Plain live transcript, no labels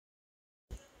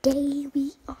today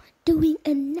we are doing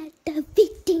another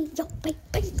video,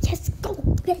 baby. Let's go.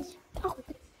 Let's go.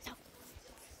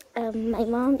 So, my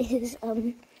mom is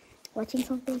watching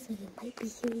something, so you might be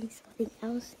hearing something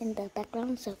else in the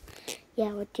background. So,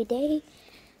 yeah, well, today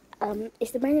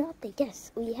is the brand new update.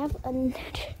 Yes, we have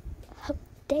another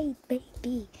update,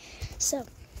 baby. So,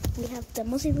 we have the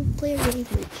multiplayer game,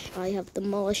 which I have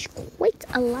demolished quite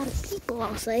a lot of people,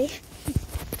 I'll say.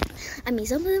 I mean,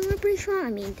 some of them are pretty strong. I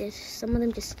mean, some of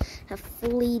them just have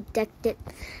fully decked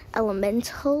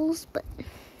elementals, but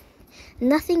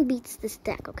nothing beats this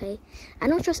deck, okay? I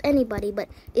don't trust anybody, but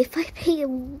if I pay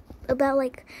about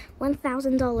like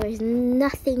 $1,000,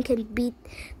 nothing can beat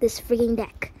this freaking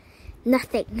deck.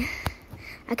 Nothing.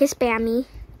 I can spam me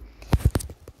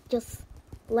just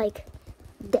like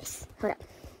this. Hold up.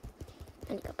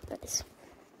 I need to put this.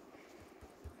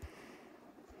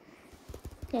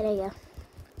 Yeah, there you go.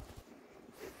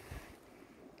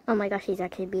 Oh my gosh, he's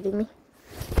actually beating me.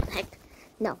 Heck,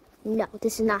 no,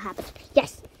 this is not happening.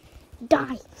 Yes,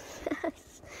 die.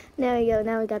 There we go.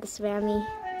 Now we got the Spammy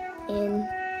in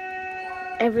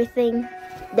everything.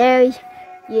 There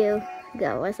you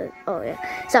go. What's it? Oh yeah.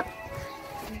 So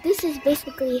this is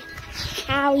basically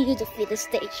how you defeat the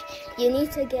stage. You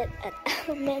need to get an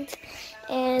element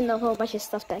and a whole bunch of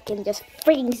stuff that can just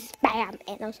freaking spam.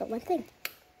 And also one thing.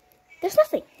 There's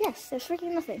nothing. Yes, there's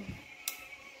freaking nothing.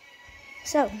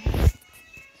 So,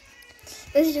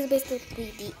 this is just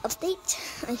basically the update.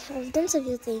 I have done some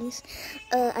few things.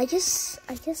 I just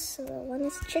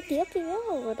wanted to check the update out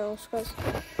a little, because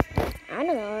I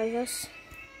don't know, I just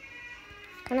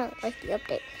kind of like the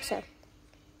update. So,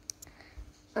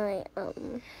 I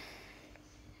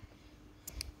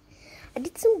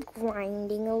did some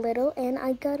grinding a little, and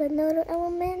I got another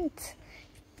element.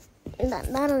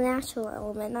 Not a natural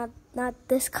element, not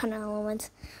this kind of element.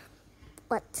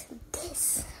 But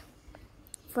this,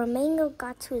 Flamingo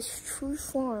got to his true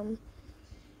form.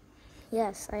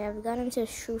 Yes, I have gotten to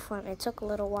his true form. It took a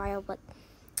little while, but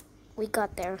we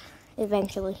got there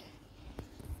eventually.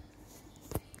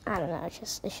 I don't know.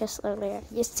 It's just earlier.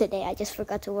 Just today, I just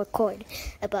forgot to record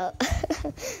about,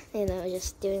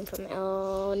 just doing from.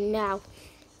 Oh no!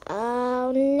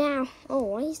 Oh,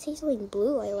 why is Tastelink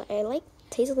blue? I like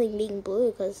Tastelink being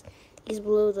blue because. He's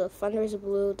blue, the thunder is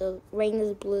blue, the rain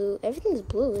is blue, everything is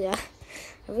blue, yeah.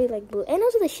 I really like blue. And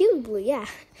also the shield is blue, yeah.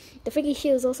 The freaking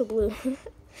shield is also blue.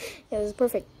 Yeah, it was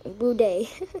perfect. Blue day.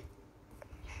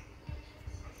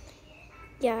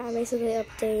 Yeah, basically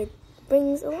update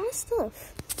brings a lot of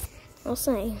stuff, I'll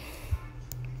say.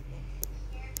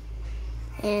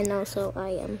 And also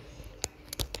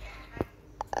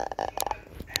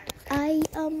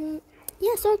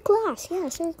started class. Yeah,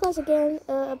 started class again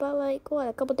about a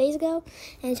couple days ago.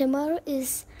 And tomorrow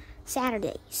is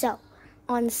Saturday. So,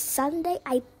 on Sunday,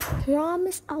 I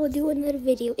promise I'll do another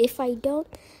video. If I don't,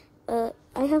 I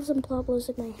have some problems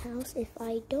in my house. If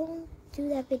I don't do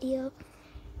that video,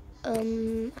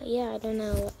 yeah, I don't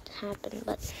know what happened.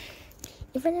 But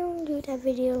if I don't do that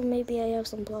video, maybe I have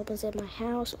some problems in my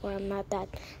house, or I'm not that,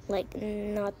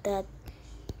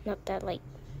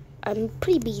 I'm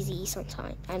pretty busy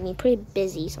sometimes.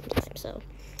 So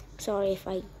sorry if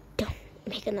I don't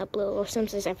make an upload, or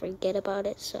sometimes I forget about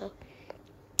it. So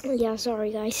yeah,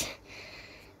 sorry guys.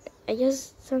 I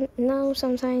just know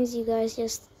sometimes you guys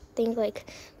just think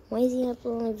like, why is he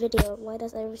uploading a video? Why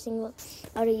does every single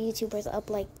other YouTubers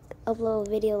upload a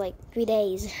video like 3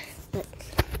 days? But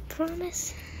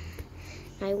promise,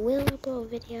 I will upload a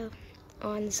video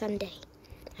on Sunday.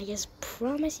 I just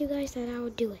promise you guys that I will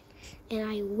do it. And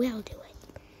I will do it,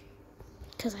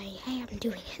 because I am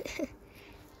doing it.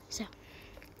 So,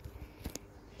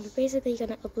 we're basically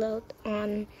gonna upload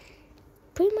on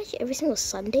pretty much every single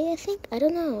Sunday, I think. I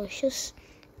don't know, it's just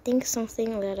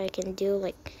something that I can do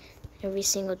like every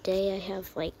single day. I have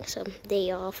like some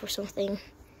day off or something.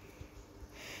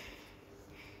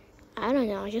 I don't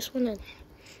know, I just wanna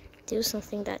do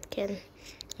something that can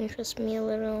interest me a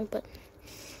little, but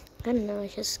I don't know, I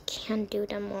just can't do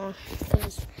them all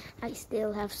because I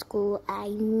still have school. I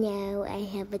know I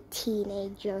have a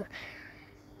teenager,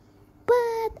 but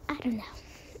I don't know.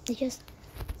 It's just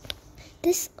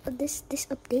this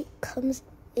update comes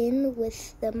in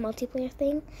with the multiplayer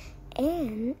thing,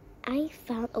 and I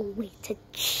found a way to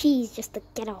cheese just to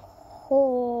get a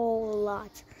whole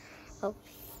lot of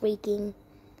freaking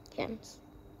gems.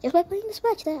 Just by playing this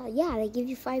match, yeah, they give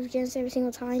you 5 gems every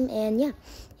single time, and yeah,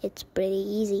 it's pretty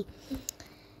easy.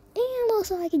 And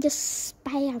also, I can just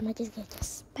spam. I just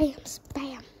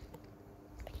spam.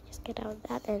 I can just get out of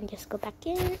that and just go back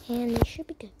in, and it should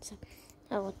be good. So,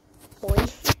 oh boy,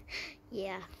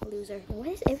 yeah, loser. Why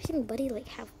does every single buddy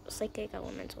have psychic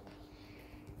elemental?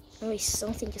 Always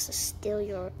something just to steal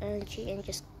your energy and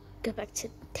just go back to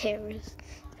terrorists.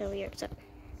 So weird. So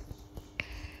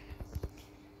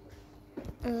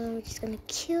we're just gonna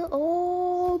kill.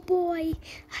 Oh boy!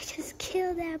 I just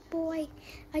killed that boy.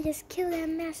 I just killed that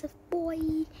massive boy.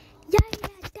 Yeah,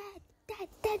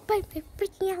 dead by my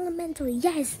freaking elemental.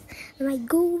 Yes, and my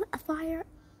ghoul fire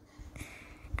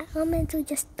elemental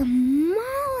just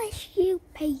demolish you,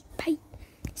 baby.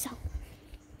 So,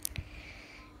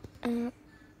 I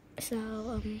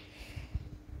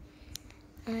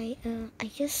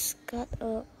just got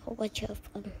a whole bunch of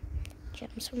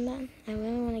gems from that. I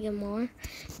really want to get more,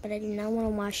 but I do not want to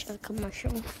watch a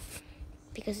commercial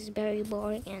because it's very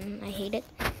boring and I hate it.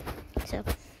 So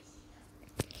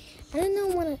I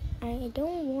don't want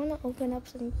to open up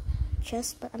some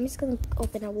chests, but I'm just gonna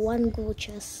open up one gold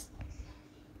chest,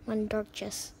 one dark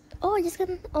chest. Oh,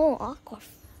 aqua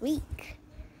freak.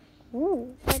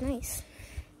 Ooh, very nice.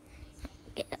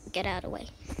 Get out of the way.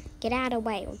 Get out of the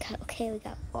way. We got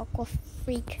aqua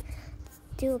freak. Let's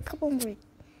do a couple more.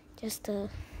 Just I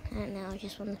don't know. I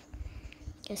just want to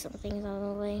get some things out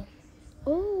of the way.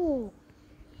 Oh,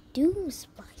 Doom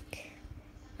Spike.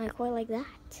 I quite like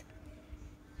that.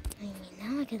 I mean,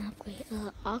 now I can upgrade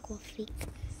aqua freak.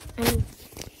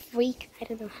 Freak. I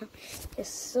don't know how. It's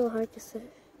so hard to say.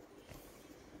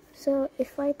 So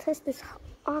if I test this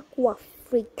aqua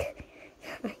freak,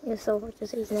 it's so hard to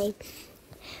say his name.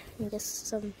 And just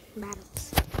some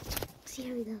battles. See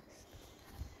how he does.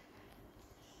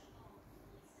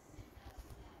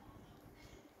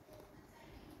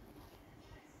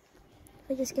 If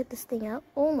I just get this thing out.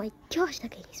 Oh my gosh, that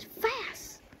guy is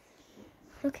fast.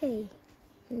 Okay.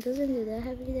 It doesn't do that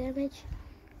heavy damage.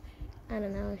 I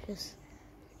don't know, it's just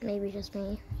maybe just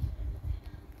me.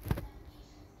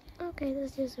 Okay,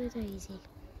 that's just really easy.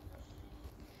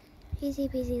 Easy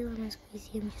peasy lemon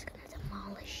squeezy. I'm just gonna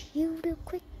demolish you real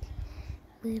quick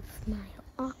with my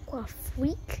aqua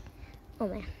freak. Oh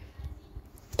man.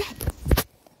 Dead.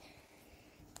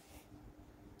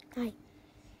 Hi.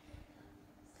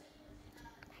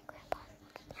 My grandpa's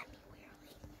looking at me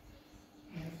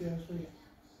weirdly.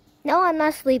 No, I'm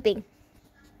not sleeping.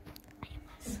 I am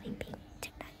not sleeping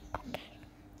tonight. Okay.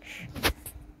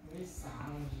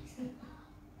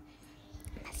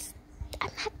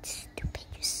 I'm not stupid,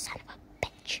 you son of a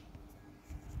bitch.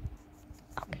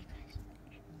 Okay, guys.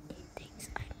 He thinks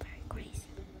I'm very crazy.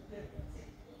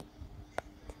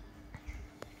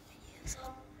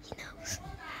 He knows.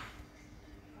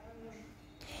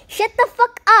 Shut the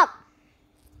fuck up!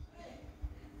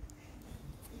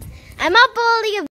 I'm not bullying you.